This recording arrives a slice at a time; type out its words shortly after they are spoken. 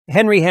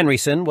Henry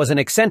Henryson was an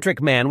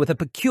eccentric man with a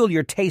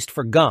peculiar taste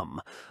for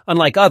gum.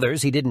 Unlike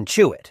others, he didn't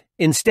chew it.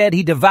 Instead,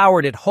 he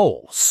devoured it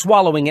whole,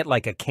 swallowing it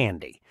like a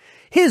candy.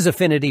 His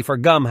affinity for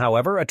gum,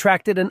 however,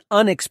 attracted an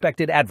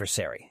unexpected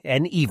adversary,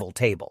 an evil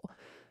table.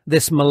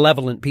 This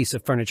malevolent piece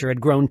of furniture had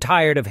grown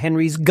tired of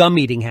Henry's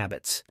gum-eating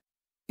habits.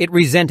 It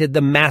resented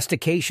the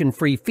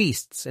mastication-free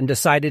feasts and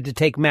decided to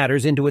take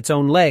matters into its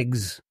own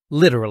legs,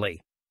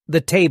 literally. The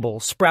table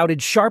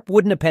sprouted sharp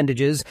wooden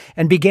appendages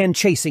and began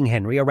chasing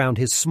Henry around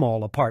his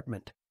small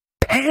apartment.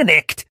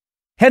 Panicked,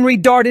 Henry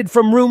darted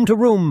from room to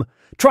room,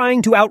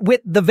 trying to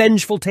outwit the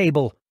vengeful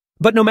table.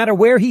 But no matter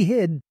where he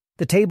hid,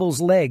 the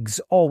table's legs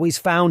always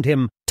found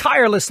him,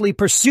 tirelessly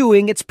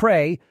pursuing its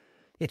prey.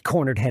 It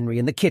cornered Henry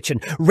in the kitchen,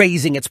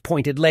 raising its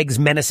pointed legs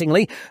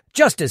menacingly.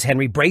 Just as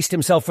Henry braced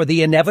himself for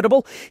the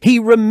inevitable, he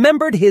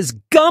remembered his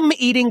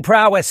gum-eating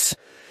prowess.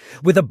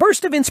 With a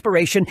burst of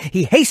inspiration,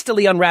 he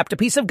hastily unwrapped a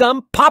piece of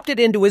gum, popped it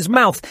into his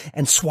mouth,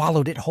 and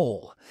swallowed it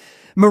whole.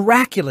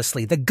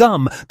 Miraculously, the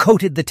gum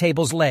coated the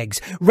table's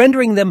legs,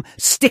 rendering them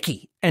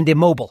sticky and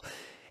immobile.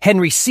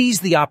 Henry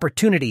seized the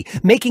opportunity,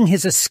 making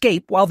his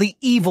escape while the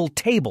evil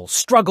table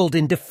struggled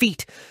in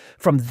defeat.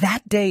 From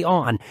that day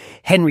on,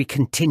 Henry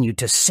continued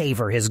to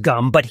savor his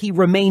gum, but he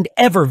remained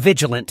ever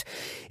vigilant,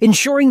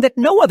 ensuring that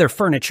no other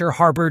furniture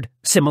harbored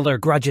similar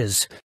grudges.